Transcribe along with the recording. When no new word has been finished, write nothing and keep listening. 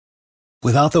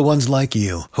Without the ones like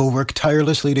you, who work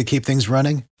tirelessly to keep things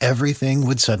running, everything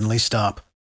would suddenly stop.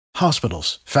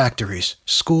 Hospitals, factories,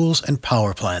 schools, and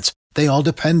power plants, they all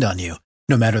depend on you.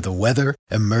 No matter the weather,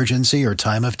 emergency, or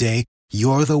time of day,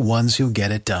 you're the ones who get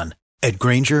it done. At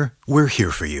Grainger, we're here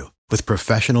for you with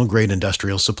professional-grade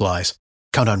industrial supplies.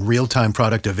 Count on real-time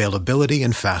product availability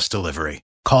and fast delivery.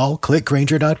 Call, click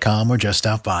Grainger.com, or just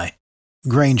stop by.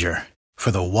 Grainger, for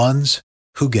the ones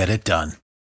who get it done.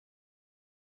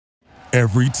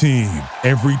 Every team,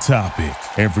 every topic,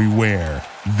 everywhere.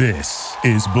 This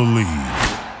is Believe.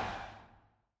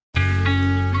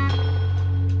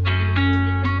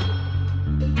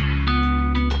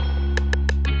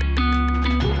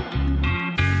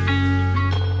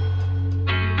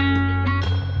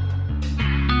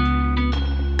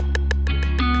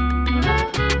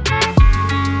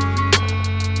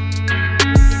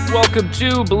 Welcome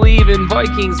to Believe in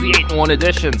Vikings, the 8-1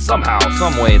 edition. Somehow,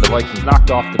 someway, the Vikings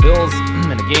knocked off the Bills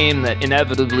in a game that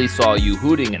inevitably saw you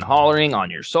hooting and hollering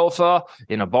on your sofa,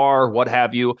 in a bar, what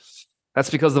have you. That's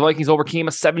because the Vikings overcame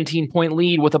a 17-point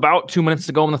lead with about 2 minutes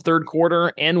to go in the third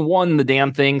quarter and won the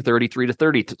damn thing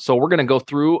 33-30. So we're going to go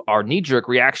through our knee-jerk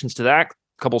reactions to that,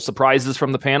 a couple surprises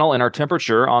from the panel, and our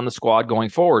temperature on the squad going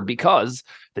forward, because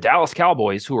the Dallas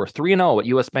Cowboys, who are 3-0 at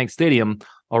US Bank Stadium,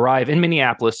 arrive in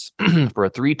Minneapolis for a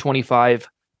 3:25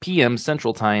 p.m.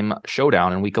 Central Time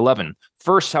showdown in Week 11.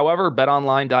 First, however,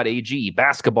 BetOnline.ag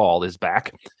basketball is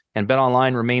back, and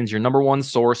BetOnline remains your number one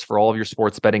source for all of your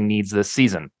sports betting needs this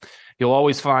season. You'll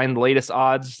always find the latest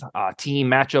odds, team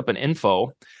matchup, and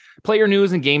info, player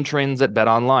news, and game trends at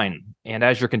BetOnline. And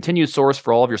as your continued source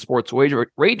for all of your sports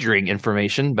wagering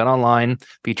information, BetOnline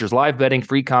features live betting,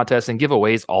 free contests, and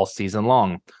giveaways all season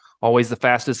long. Always the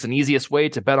fastest and easiest way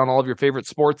to bet on all of your favorite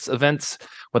sports events,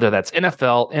 whether that's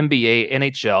NFL, NBA,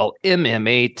 NHL,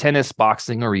 MMA, tennis,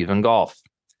 boxing, or even golf.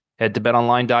 Head to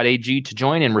betonline.ag to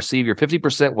join and receive your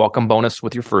 50% welcome bonus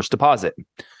with your first deposit.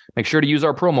 Make sure to use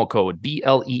our promo code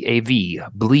BLEAV,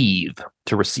 BLEAV,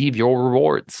 to receive your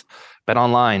rewards. Bet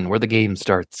online, where the game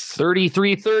starts.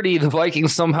 33-30, the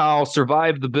Vikings somehow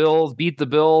survived the Bills, beat the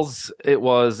Bills. It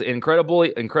was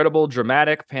incredible,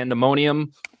 dramatic,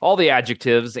 pandemonium, all the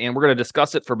adjectives, and we're going to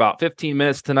discuss it for about 15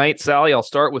 minutes tonight. Sally, I'll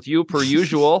start with you per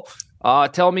usual.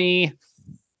 Tell me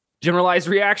generalized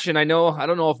reaction. I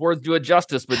don't know if words do it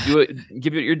justice, but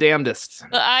give it your damnedest.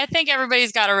 I think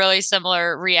everybody's got a really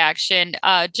similar reaction.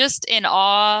 Just in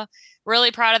awe.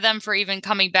 Really proud of them for even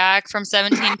coming back from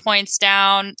 17 points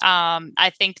down.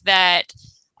 I think that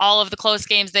all of the close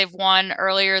games they've won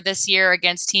earlier this year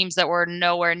against teams that were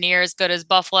nowhere near as good as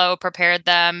Buffalo prepared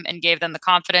them and gave them the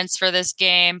confidence for this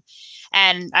game.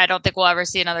 And I don't think we'll ever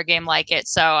see another game like it.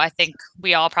 So I think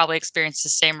we all probably experienced the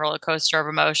same roller coaster of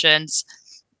emotions.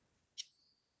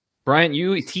 Brian,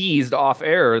 you teased off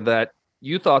air that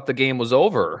you thought the game was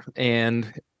over,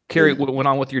 and Kerry went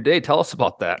on with your day. Tell us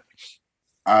about that.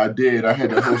 I did. I had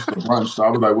to host a brunch, so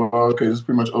I was like, well, okay, this is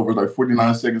pretty much over. Like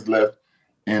 49 seconds left,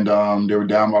 and they were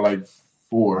down by like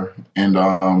 4. And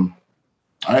I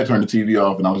had turned the TV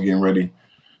off, and I was getting ready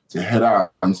to head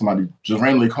out. And somebody just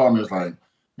randomly called me. It was like,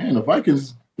 man, the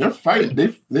Vikings, they're fighting.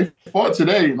 They fought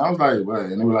today. And I was like, what?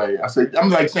 And they were like, I'm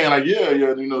like saying like, yeah,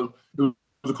 you know, it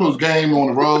was a close game on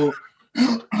the road.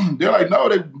 They're like, no,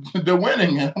 they're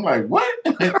winning. And I'm like, what?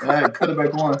 And I had to cut it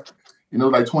back on. You know,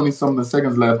 like 20-something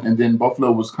seconds left, and then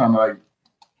Buffalo was kind of like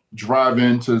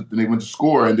driving they went to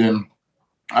score, and then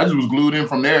I just was glued in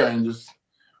from there and just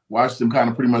watched them kind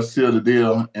of pretty much seal the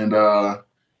deal and,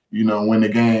 you know, win the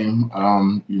game,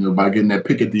 you know, by getting that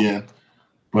pick at the end.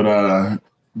 But,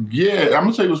 yeah, I'm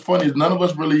going to tell you what's funny is none of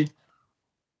us really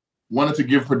wanted to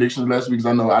give predictions last week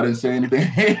because I know I didn't say anything.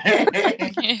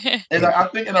 And I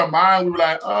think in our mind, we were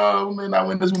like, oh, we may not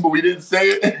win this one, but we didn't say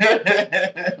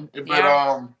it.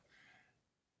 But,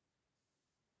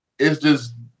 it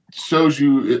just shows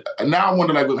you. Now I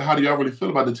wonder, like, how do y'all really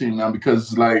feel about the team now?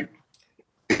 Because, like,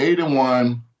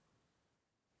 8-1,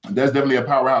 that's definitely a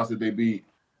powerhouse that they beat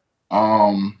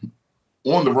on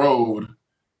the road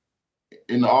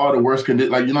in all the worst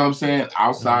conditions. Like, you know what I'm saying?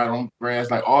 Outside on grass,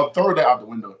 like, throw that out the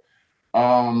window.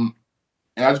 And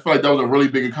I just feel like that was a really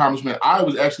big accomplishment. I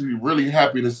was actually really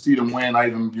happy to see them win. I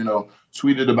even, you know,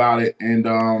 tweeted about it, and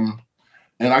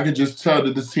I could just tell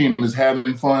that this team is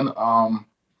having fun.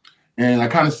 And I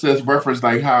kind of says reference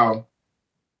like how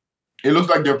it looks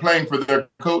like they're playing for their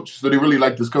coach, so they really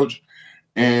like this coach.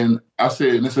 And I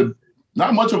said, and it's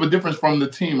not much of a difference from the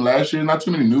team last year. Not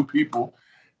too many new people.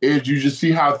 You just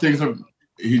see how things have.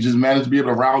 He just managed to be able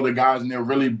to rile the guys, and they're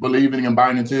really believing and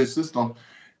buying into his system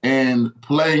and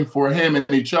playing for him and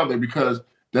each other, because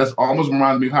that's almost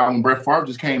reminds me of how when Brett Favre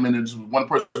just came in and just one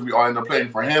person, we all ended up playing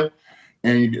for him.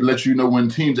 and it lets you know when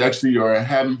teams actually are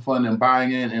having fun and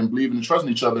buying in and believing and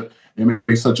trusting each other. It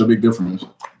makes such a big difference.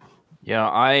 Yeah,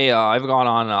 I've gone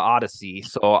on Odyssey,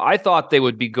 so I thought they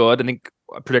would be good. I think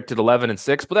I predicted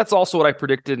 11-6, but that's also what I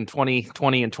predicted in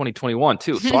 2020 and 2021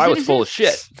 too. So I was full of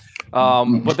shit.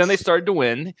 But then they started to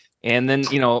win, and then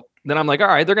then I'm like, all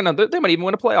right, they might even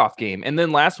win a playoff game. And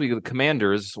then last week the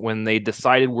Commanders, when they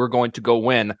decided we're going to go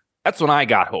win, that's when I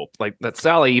got hope. Like that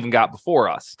Sally even got before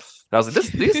us. And I was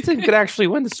like, this team could actually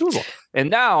win the Super Bowl.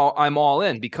 And now I'm all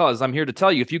in because I'm here to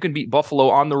tell you, if you can beat Buffalo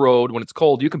on the road when it's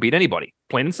cold, you can beat anybody.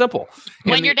 Plain and simple.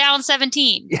 When you're down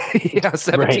 17. Yeah,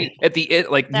 17 right. At the end,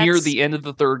 near the end of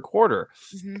the third quarter.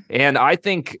 Mm-hmm. And I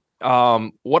think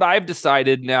what I've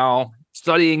decided now,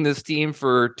 studying this team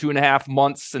for 2.5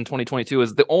 months in 2022,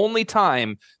 is the only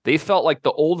time they felt like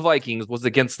the old Vikings was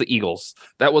against the Eagles.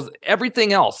 That was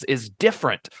everything else is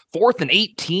different. 4th and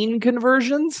 18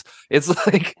 conversions. It's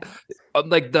like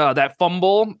that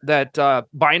fumble that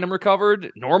Bynum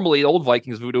recovered. Normally, old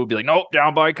Vikings would be like, nope,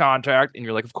 down by contact, and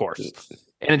you're like, of course.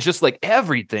 And it's just like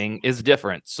everything is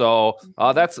different. So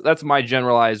that's my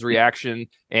generalized reaction.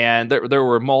 And there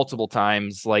were multiple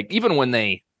times, like even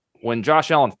when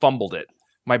Josh Allen fumbled it,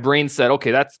 my brain said, okay,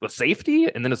 that's a safety.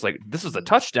 And then it's like, this is a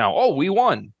touchdown. Oh, we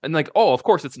won. And like, oh, of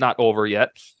course it's not over yet.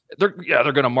 They're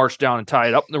going to march down and tie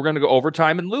it up. And we're going to go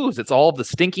overtime and lose. It's all the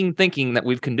stinking thinking that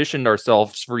we've conditioned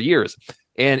ourselves for years.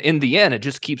 And in the end, it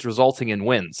just keeps resulting in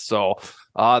wins. So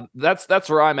that's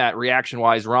where I'm at reaction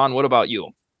wise. Ron, what about you?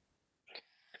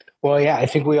 Well, yeah, I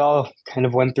think we all kind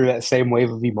of went through that same wave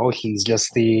of emotions.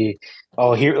 Just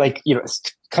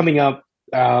coming up,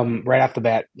 right off the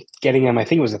bat, getting them, I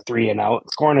think it was a 3-and-out,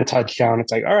 scoring a touchdown.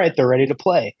 It's like, all right, they're ready to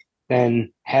play.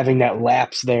 Then having that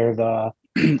lapse there, the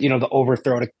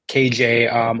overthrow to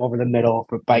KJ over the middle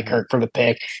by Kirk for the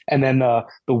pick. And then the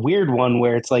weird one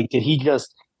where it's like, did he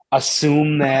just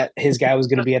assume that his guy was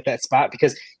going to be at that spot?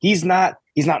 Because he's not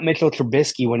Mitchell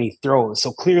Trubisky when he throws.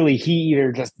 So clearly he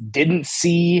either just didn't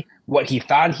see what he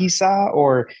thought he saw,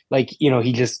 or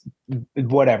he just,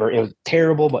 whatever. It was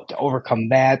terrible, but to overcome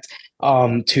that,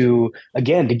 to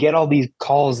get all these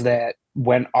calls that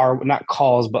not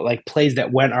calls, but like plays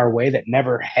that went our way that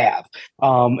never have.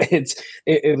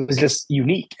 It was just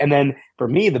unique. And then for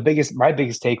me, my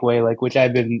biggest takeaway, like, which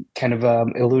I've been kind of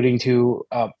alluding to,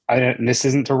 and this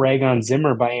isn't to rag on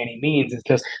Zimmer by any means, it's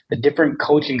just the different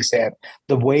coaching staff,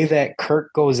 the way that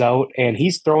Kirk goes out and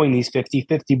he's throwing these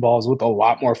 50-50 balls with a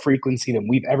lot more frequency than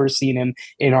we've ever seen him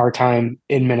in our time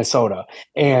in Minnesota.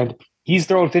 And he's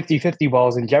throwing 50-50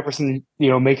 balls, and Jefferson,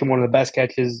 making one of the best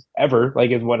catches ever,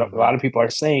 like is what a lot of people are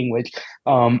saying, which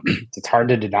it's hard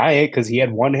to deny it because he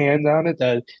had one hand on it.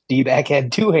 The D-back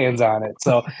had two hands on it.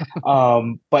 So,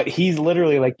 but he's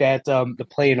literally like that, the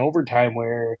play in overtime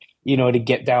where, to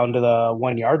get down to the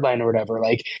 1 yard line or whatever,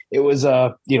 like it was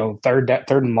third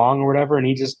and long or whatever. And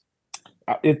he just,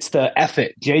 it's the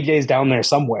effort. JJ's down there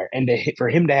somewhere, and for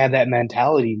him to have that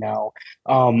mentality now,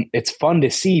 it's fun to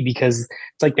see because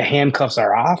it's like the handcuffs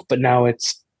are off. But now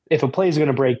it's, if a play is going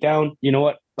to break down, you know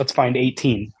what? Let's find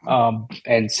 18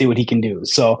 and see what he can do.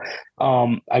 So, I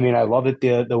love it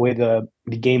the way the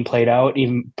game played out.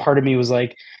 Even part of me was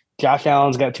like, Josh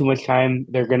Allen's got too much time.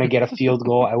 They're going to get a field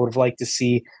goal. I would have liked to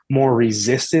see more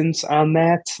resistance on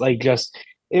that.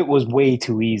 It was way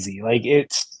too easy.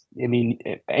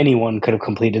 Anyone could have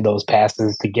completed those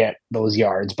passes to get those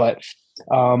yards. But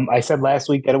I said last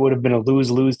week that it would have been a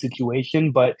lose-lose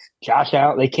situation. But Josh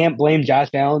Allen, they can't blame Josh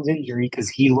Allen's injury because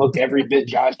he looked every bit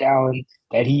Josh Allen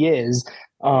that he is.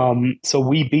 So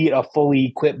we beat a fully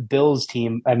equipped Bills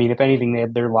team. If anything, they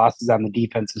had their losses on the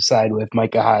defensive side with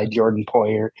Micah Hyde, Jordan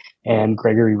Poyer, and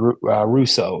Gregory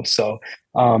Rousseau. So,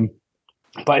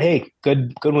 but hey,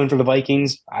 good win for the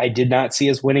Vikings. I did not see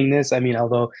us winning this.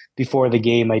 Although before the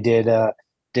game I did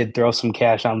throw some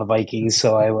cash on the Vikings,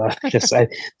 so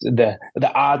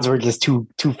the odds were just too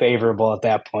favorable at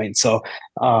that point. So,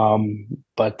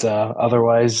 but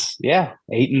otherwise, yeah,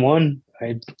 8-1.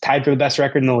 I tied for the best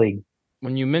record in the league.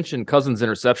 When you mentioned Cousins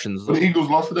interceptions, the Eagles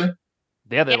lost today.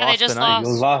 Yeah, they lost just tonight.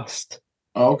 Eagles lost.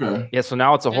 Oh, okay. Yeah, so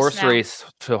now it's a horse race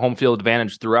to home field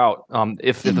advantage throughout.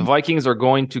 If the Vikings are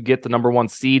going to get the number 1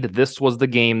 seed, this was the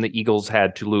game the Eagles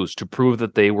had to lose to prove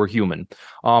that they were human.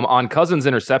 On Cousins'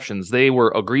 interceptions, they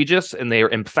were egregious and they are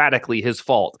emphatically his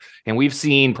fault. And we've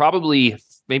seen probably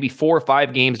maybe 4 or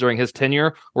 5 games during his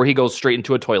tenure where he goes straight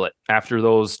into a toilet after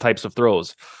those types of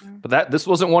throws. But this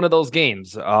wasn't one of those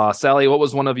games. Sally, what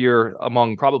was one of your,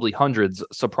 among probably hundreds,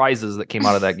 surprises that came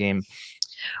out of that game?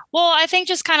 Well, I think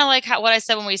just kind of like what I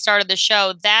said when we started the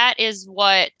show, that is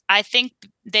what I think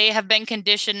they have been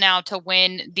conditioned now to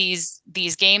win these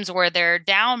games where they're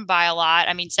down by a lot.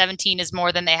 I mean, 17 is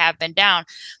more than they have been down,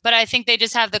 but I think they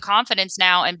just have the confidence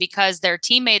now. And because their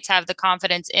teammates have the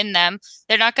confidence in them,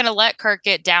 they're not going to let Kirk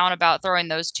get down about throwing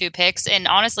those 2 picks. And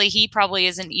honestly, he probably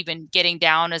isn't even getting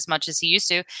down as much as he used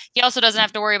to. He also doesn't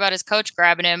have to worry about his coach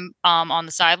grabbing him on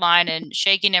the sideline and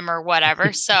shaking him or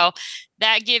whatever. So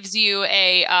that gives you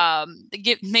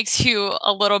makes you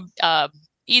a little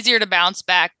easier to bounce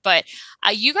back. But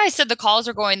you guys said the calls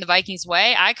are going the Vikings'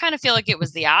 way. I kind of feel like it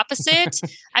was the opposite.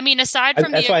 I mean, aside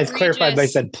from that's why it's clarified. They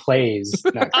said plays,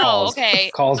 not calls. Oh, okay.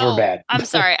 Calls were bad. I'm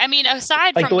sorry. I mean,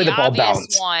 aside like from the ball obvious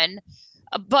bounced. one.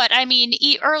 But I mean,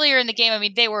 earlier in the game, I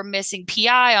mean, they were missing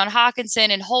PI on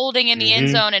Hawkinson and holding in the end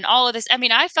zone and all of this. I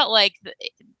mean, I felt like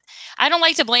I don't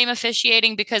like to blame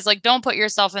officiating because, like, don't put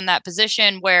yourself in that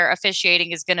position where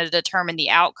officiating is going to determine the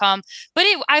outcome. But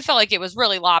I felt like it was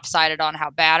really lopsided on how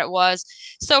bad it was.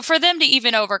 So for them to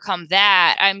even overcome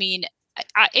that, I mean,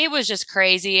 it was just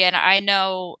crazy. And I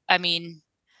know, I mean,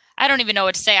 I don't even know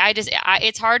what to say.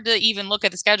 It's hard to even look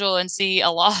at the schedule and see a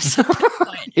loss.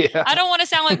 Yeah. I don't want to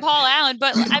sound like Paul Allen,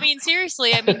 but I mean,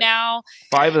 seriously, I mean, now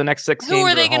 5 of the next 6 games who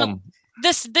are they going to?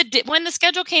 When the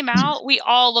schedule came out, we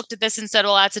all looked at this and said,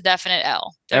 well, that's a definite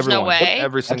L. There's no way.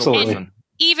 Every single person.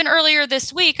 Even earlier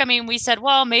this week, I mean, we said,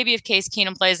 well, maybe if Case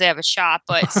Keenum plays, they have a shot,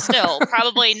 but still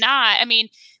probably not. I mean,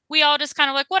 we all just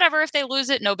kind of like, whatever, if they lose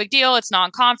it, no big deal. It's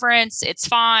non-conference. It's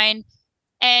fine.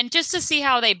 And just to see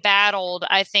how they battled,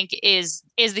 I think is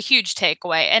the huge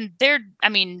takeaway. And they're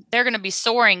going to be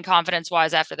soaring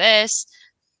confidence-wise after this.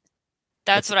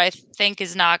 That's what I think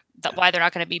is not why they're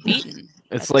not going to be beaten.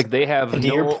 It's like they have to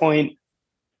your point.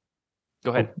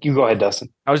 Go ahead. You go ahead, Dustin.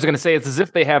 I was just going to say it's as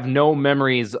if they have no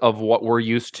memories of what we're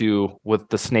used to with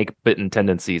the snake bitten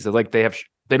tendencies. It's like they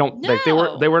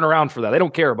weren't around for that. They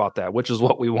don't care about that, which is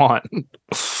what we want.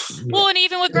 Well, and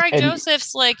even with Greg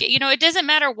Joseph's, like, you know, it doesn't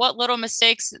matter what little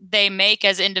mistakes they make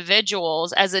as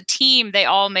individuals, as a team, they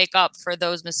all make up for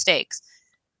those mistakes.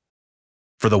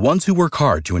 For the ones who work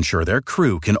hard to ensure their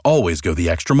crew can always go the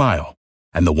extra mile,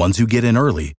 and the ones who get in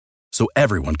early so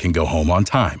everyone can go home on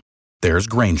time, there's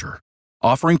Grainger,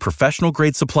 offering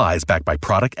professional-grade supplies backed by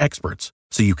product experts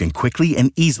so you can quickly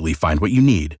and easily find what you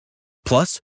need.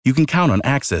 Plus, you can count on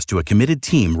access to a committed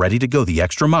team ready to go the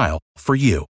extra mile for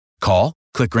you. Call,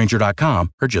 click Grainger.com,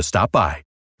 or just stop by.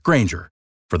 Grainger,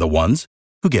 for the ones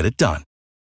who get it done.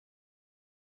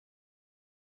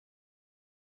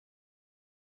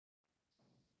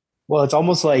 Well, it's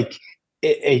almost like,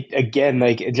 again,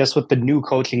 like just with the new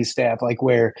coaching staff, like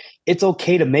where it's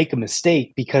okay to make a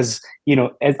mistake because, you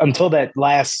know, until that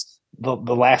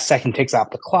the last second ticks off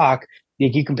the clock,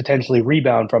 you can potentially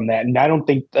rebound from that. And I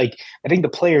think the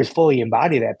players fully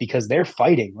embody that because they're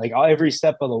fighting like every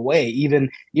step of the way, even,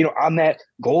 you know, on that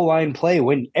goal line play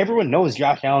when everyone knows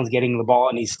Josh Allen's getting the ball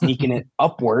and he's sneaking it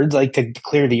upwards, like to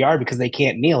clear the yard because they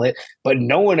can't kneel it, but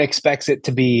no one expects it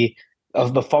to be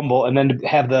of the fumble and then to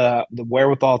have the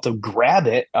wherewithal to grab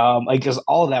it. Like just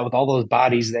all of that with all those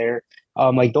bodies there.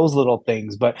 Like those little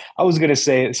things. But I was going to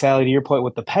say, Sally, to your point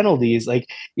with the penalties, like,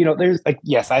 you know, there's like,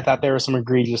 yes, I thought there were some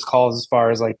egregious calls as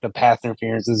far as like the pass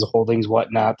interferences, holdings,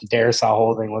 whatnot. The Darisaw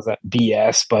holding was a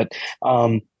BS, but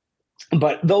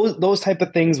those type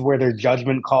of things where they're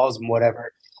judgment calls and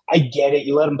whatever, I get it.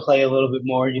 You let them play a little bit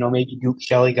more. You know, maybe Duke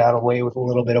Shelley got away with a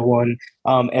little bit of one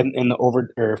in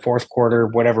the fourth quarter,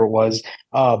 whatever it was.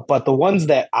 But the ones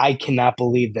that I cannot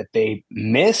believe that they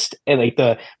missed, and like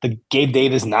the Gabe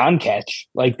Davis non-catch,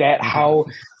 like that, how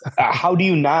do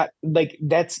you not, like,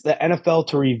 that's the NFL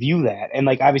to review that. And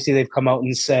like, obviously they've come out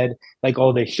and said like,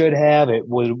 oh, they should have, it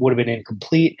would have been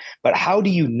incomplete. But how do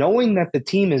you, knowing that the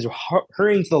team is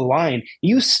hurrying to the line,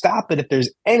 you stop it if there's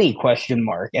any question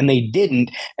mark, and they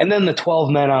didn't. And then the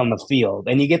 12 men on the field,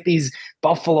 and you get these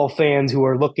Buffalo fans who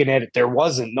are looking at it. There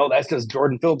wasn't, no, that's just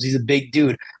Jordan Phillips. He's a big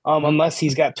dude. Unless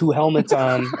he's got 2 helmets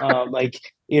on, like,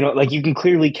 you know, like you can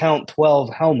clearly count 12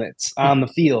 helmets on the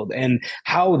field, and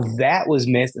how that was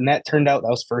missed. And that turned out, that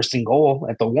was 1st and goal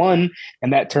at the 1.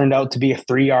 And that turned out to be a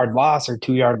 3-yard loss or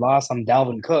 2-yard loss on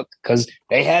Dalvin Cook because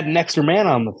they had an extra man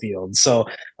on the field. So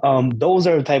those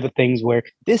are the type of things where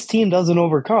this team doesn't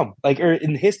overcome, like, or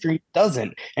in history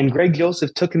doesn't. And Greg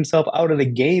Joseph took himself out of the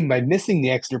game by missing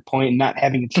the extra point and not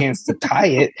having a chance to tie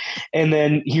it. And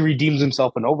then he redeems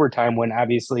himself in overtime when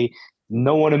obviously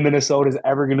no one in Minnesota is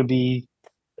ever going to be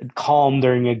calm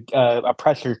during a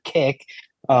pressure kick.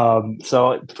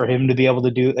 So for him to be able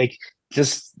to do, like,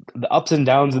 just the ups and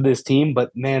downs of this team, but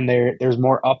man, there's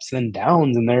more ups than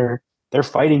downs, and they're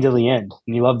fighting till the end,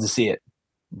 and you love to see it.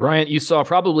 Bryant, you saw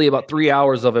probably about 3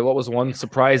 hours of it. What was one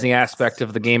surprising aspect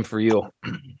of the game for you?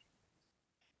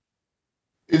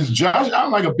 Is Josh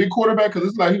Allen like a big quarterback? Because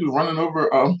it's like he was running over.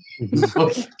 He's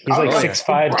like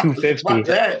 6'5",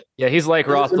 250. Yeah, he's like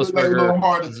It was like a little Roethlisberger.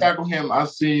 hard to tackle him. I've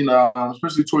seen,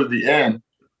 especially towards the end,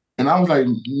 and I was like,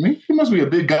 he must be a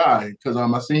big guy because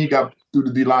I seen he got through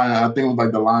the D line. I think it was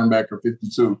like the linebacker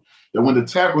 52. That when to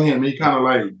tackle him, he kind of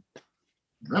like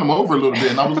ran him over a little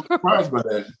bit, and I was surprised by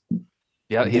that.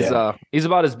 Yeah, he's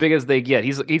about as big as they get.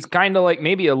 He's kind of like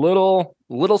maybe a little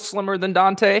slimmer than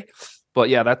Dante, but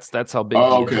yeah, that's how big he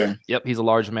okay. is. Yep, he's a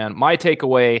large man. My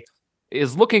takeaway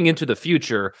is looking into the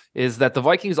future is that the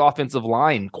Vikings offensive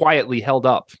line quietly held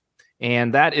up.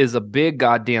 And that is a big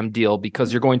goddamn deal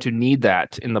because you're going to need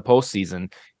that in the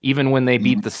postseason. Even when they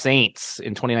beat the Saints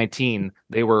in 2019,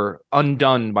 they were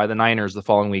undone by the Niners the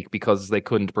following week because they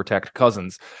couldn't protect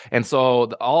Cousins. And so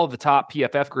all of the top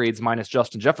PFF grades minus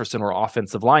Justin Jefferson were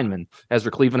offensive linemen.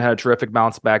 Ezra Cleveland had a terrific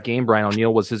bounce back game. Brian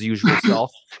O'Neill was his usual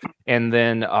self. And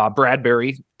then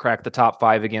Bradbury cracked the top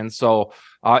 5 again. So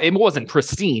it wasn't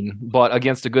pristine, but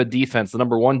against a good defense, the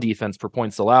number 1 defense per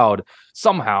points allowed,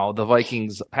 somehow the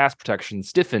Vikings pass protection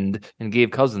stiffened and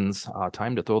gave Cousins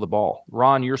time to throw the ball.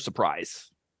 Ron, your surprise.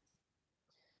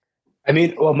 I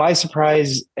mean, well, my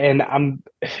surprise, and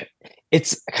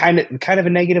it's kind of a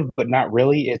negative, but not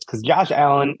really. It's because Josh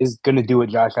Allen is going to do what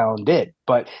Josh Allen did.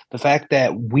 But the fact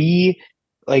that we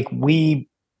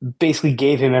basically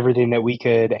gave him everything that we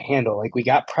could handle. Like we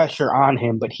got pressure on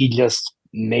him, but he just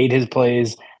made his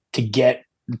plays to get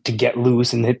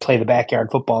loose and play the backyard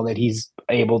football that he's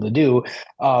able to do.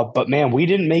 But man, we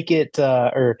didn't make it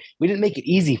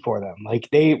easy for them. Like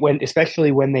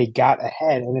especially when they got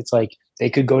ahead, and it's like they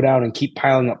could go down and keep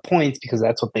piling up points because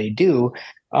that's what they do.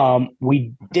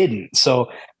 We didn't.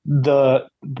 So the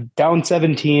down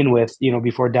 17 with,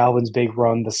 before Dalvin's big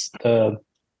run,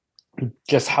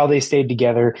 just how they stayed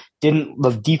together,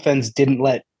 the defense didn't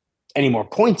let any more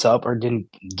points up or didn't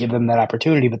give them that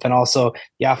opportunity, but then also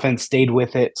the offense stayed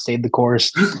the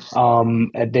course.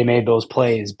 They made those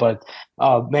plays, but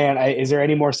man, is there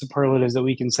any more superlatives that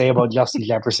we can say about Justin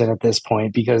Jefferson at this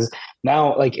point? Because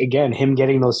now, like, again, him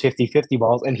getting those 50-50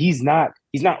 balls, and he's not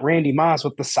Randy Moss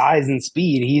with the size and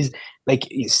speed. He's like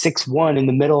 6'1" in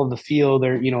the middle of the field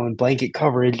or, in blanket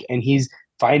coverage, and he's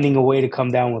finding a way to come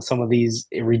down with some of these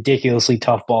ridiculously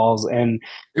tough balls. And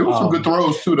it was some good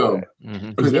throws too, though.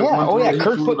 Mm-hmm. Yeah,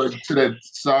 Kirk put to that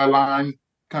sideline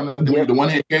kind of thing, the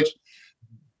one-hand catch.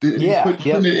 Putting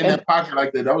it in that pocket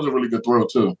like that. That was a really good throw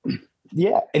too.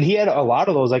 Yeah, and he had a lot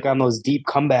of those, like on those deep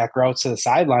comeback routes to the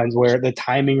sidelines, where the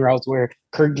timing routes where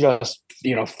Kirk just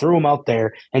threw him out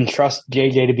there and trust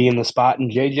JJ to be in the spot.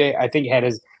 And JJ, I think, had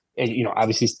his.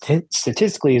 Obviously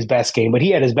statistically his best game, but he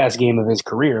had his best game of his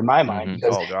career in my mind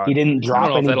because he didn't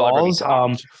drop any balls.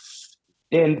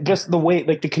 And just the way,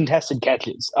 like the contested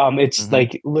catches, it's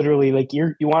like literally like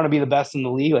you want to be the best in the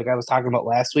league. Like I was talking about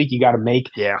last week, you got to make,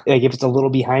 like if it's a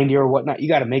little behind you or whatnot, you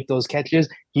got to make those catches.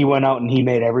 He went out and he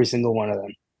made every single one of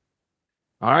them.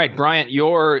 All right, Bryant, you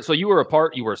were a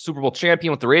Super Bowl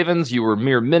champion with the Ravens. You were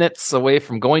mere minutes away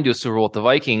from going to a Super Bowl with the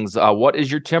Vikings. What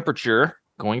is your temperature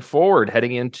going forward,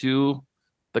 heading into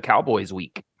the Cowboys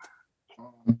week?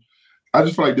 I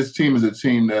just feel like this team is a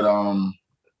team that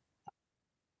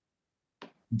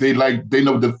they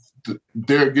know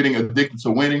they're getting addicted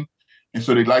to winning, and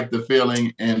so they like the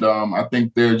feeling. And I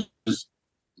think they're just,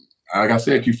 like I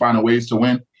said, keep finding ways to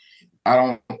win.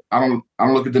 I don't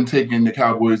look at them taking the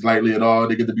Cowboys lightly at all.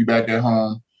 They get to be back at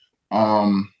home.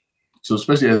 So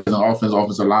especially as an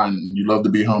offensive line, you love to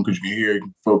be home because you can hear,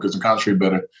 focus, and concentrate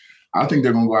better. I think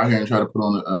they're going to go out here and try to put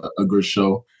on a good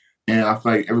show. And I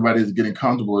feel like everybody is getting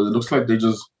comfortable. It looks like they're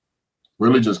just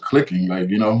really just clicking,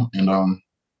 and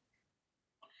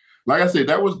like I said,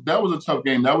 that was a tough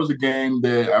game. That was a game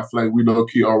that I feel like we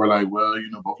low-key all were like, well,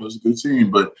 Buffalo's a good team.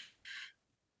 But,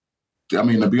 I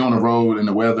mean, to be on the road and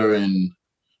the weather and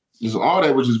just all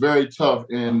that was just very tough.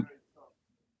 And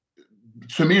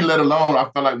to me, let alone, I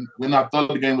felt like when I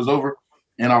thought the game was over,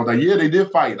 and I was like, yeah, they did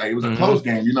fight. Like, it was a close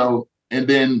game, And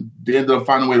then they ended up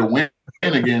finding a way to win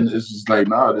again. It's just like,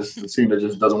 this is a team that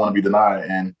just doesn't want to be denied.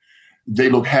 And they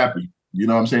look happy. You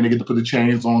know what I'm saying? They get to put the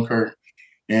chains on Kirk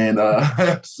and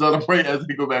celebrate as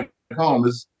they go back home.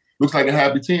 This looks like a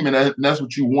happy team, and that's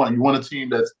what you want. You want a team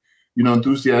that's,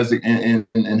 enthusiastic and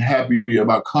happy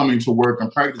about coming to work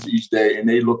and practice each day, and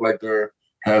they look like they're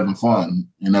having fun.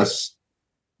 And that's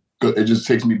good. It just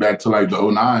takes me back to like the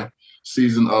 2009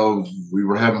 season of we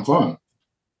were having fun.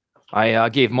 I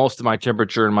gave most of my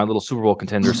temperature in my little Super Bowl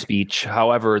contender speech.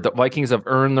 However, the Vikings have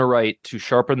earned the right to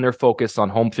sharpen their focus on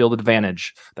home field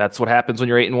advantage. That's what happens when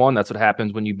you're 8-1. That's what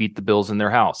happens when you beat the Bills in their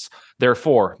house.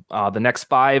 Therefore, the next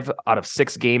 5 out of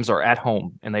 6 games are at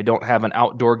home, and they don't have an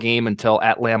outdoor game until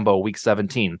at Lambeau Week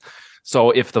 17.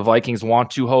 So if the Vikings want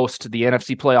to host the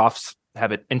NFC playoffs,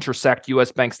 have it intersect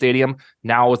US Bank Stadium,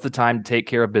 now is the time to take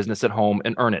care of business at home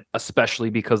and earn it, especially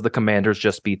because the Commanders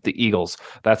just beat the Eagles.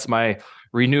 That's my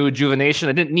renewed juvenation.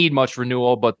 I didn't need much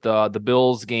renewal, but the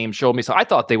Bills game showed me. So I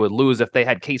thought they would lose if they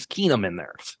had Case Keenum in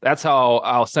there. That's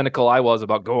how cynical I was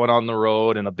about going on the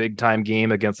road in a big time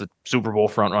game against a Super Bowl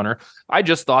frontrunner. I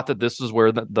just thought that this is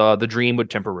where the dream would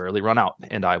temporarily run out,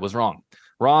 and I was wrong.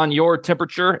 Ron, your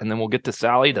temperature, and then we'll get to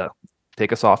Sally to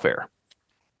take us off air.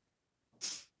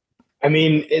 I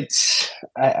mean,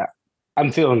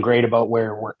 I'm feeling great about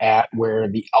where we're at, where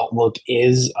the outlook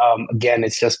is. Again,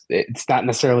 it's not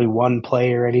necessarily one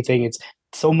play or anything. It's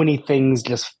so many things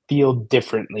just feel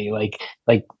differently, like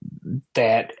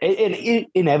that. It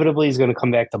inevitably is going to come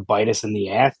back to bite us in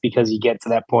the ass because you get to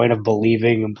that point of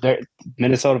believing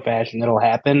Minnesota fashion it'll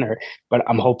happen. But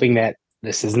I'm hoping that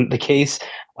this isn't the case.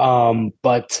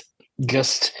 But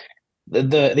just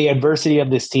the adversity of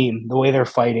this team, the way they're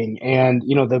fighting, and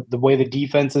the way the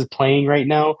defense is playing right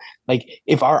now. Like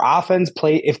if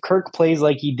Kirk plays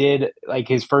like he did like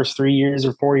his first 3 years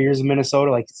or 4 years in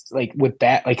Minnesota, like with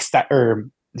that,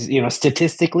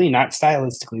 statistically, not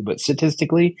stylistically, but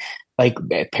statistically, like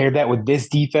pair that with this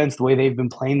defense, the way they've been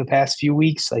playing the past few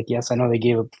weeks. Like, yes, I know they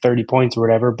gave up 30 points or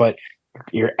whatever, but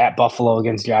you're at Buffalo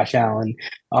against Josh Allen.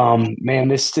 Man,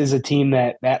 this is a team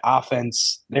that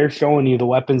offense, they're showing you the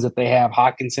weapons that they have.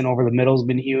 Hawkinson over the middle has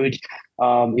been huge.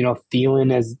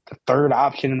 Thielen as the third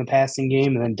option in the passing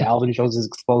game, and then Dalvin shows his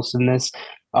explosiveness.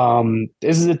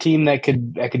 This is a team that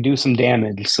could do some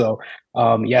damage. So,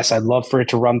 yes, I'd love for it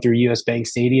to run through US Bank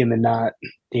Stadium and not,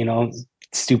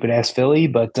 stupid ass Philly,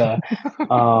 but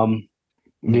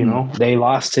they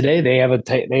lost today. They have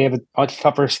a much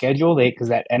tougher schedule. Because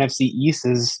that NFC East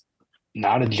is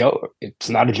not a joke. It's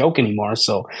not a joke anymore.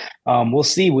 So we'll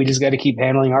see. We just got to keep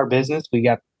handling our business. We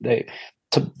got the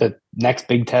next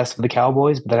big test for the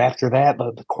Cowboys, but then after that,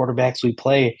 the quarterbacks we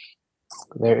play,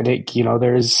 we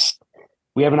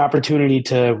have an opportunity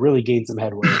to really gain some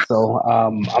headway. So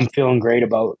I'm feeling great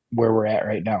about where we're at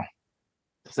right now.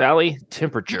 Sally,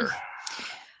 temperature.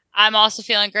 I'm also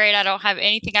feeling great. I don't have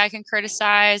anything I can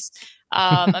criticize.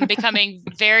 I'm becoming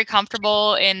very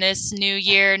comfortable in this new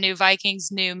year, new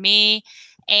Vikings, new me.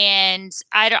 And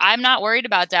I'm not worried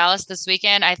about Dallas this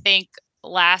weekend. I think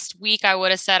last week I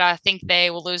would have said I think they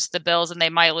will lose to the Bills and they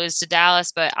might lose to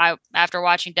Dallas. But after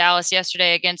watching Dallas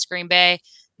yesterday against Green Bay,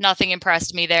 nothing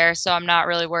impressed me there. So I'm not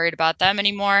really worried about them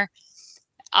anymore.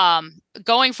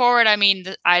 Going forward, I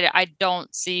mean, I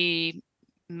don't see...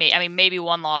 maybe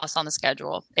one loss on the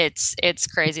schedule. It's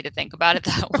crazy to think about it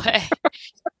that way.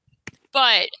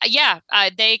 But yeah,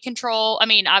 they control. I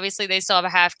mean, obviously they still have a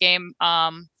half game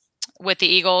with the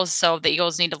Eagles, so the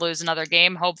Eagles need to lose another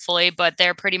game, hopefully. But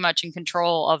they're pretty much in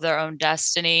control of their own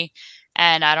destiny,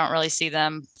 and I don't really see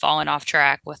them falling off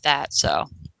track with that. So,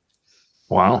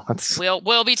 wow,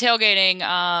 we'll be tailgating,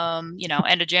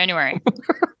 end of January.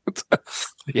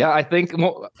 Yeah, I think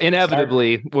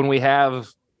inevitably when we have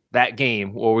that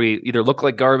game where we either look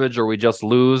like garbage or we just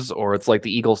lose, or it's like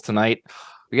the Eagles tonight,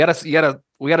 we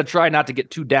gotta try not to get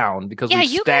too down because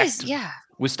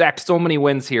we stacked so many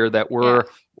wins here that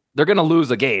they're gonna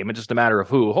lose a game. It's just a matter of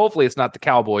who. Hopefully it's not the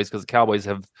Cowboys, because the Cowboys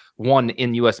have won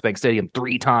in US Bank Stadium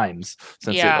 3 times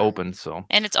since it opened. So,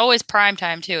 and it's always prime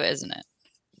time too, isn't it?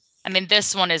 I mean,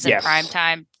 this one isn't prime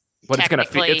time. But it's gonna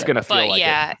feel like it is going to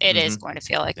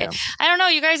feel like it. I don't know.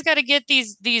 You guys got to get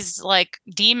these like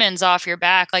demons off your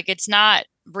back. Like, it's not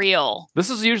real. This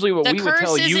is usually what we would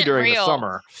tell you during the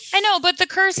summer. I know, but the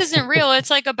curse isn't real. It's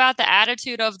like about the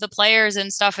attitude of the players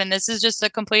and stuff. And this is just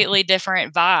a completely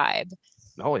different vibe.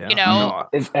 Oh yeah,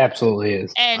 it absolutely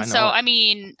is. And so, I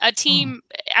mean, a team.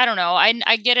 I don't know.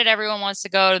 I get it. Everyone wants to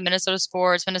go to Minnesota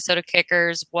sports, Minnesota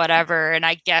Kickers, whatever. And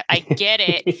I get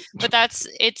it. But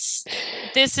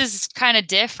this is kind of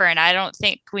different. I don't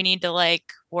think we need to like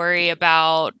worry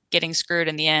about getting screwed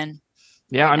in the end.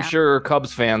 Yeah, I'm sure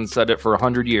Cubs fans said it for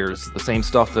 100 years. The same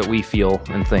stuff that we feel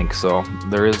and think. So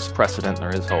there is precedent.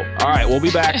 There is hope. All right, we'll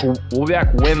be back. We'll be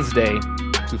back Wednesday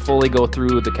to fully go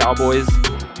through the Cowboys.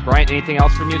 Bryant, anything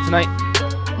else from you tonight?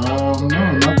 No,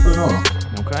 not at all.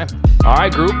 Okay. All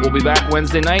right, group. We'll be back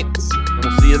Wednesday night, and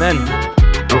we'll see you then.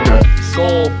 Okay.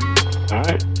 Skol. All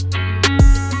right.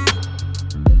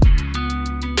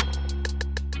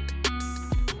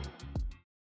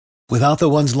 Without the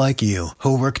ones like you,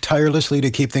 who work tirelessly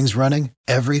to keep things running,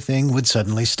 everything would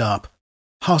suddenly stop.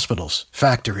 Hospitals,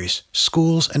 factories,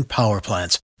 schools, and power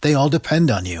plants, they all depend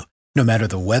on you. No matter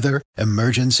the weather,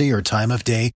 emergency, or time of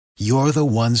day, you're the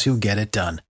ones who get it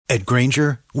done. At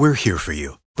Grainger, we're here for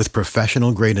you with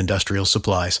professional-grade industrial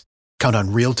supplies. Count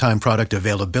on real-time product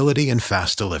availability and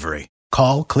fast delivery.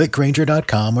 Call, click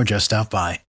Grainger.com, or just stop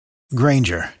by.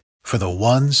 Grainger, for the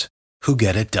ones who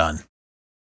get it done.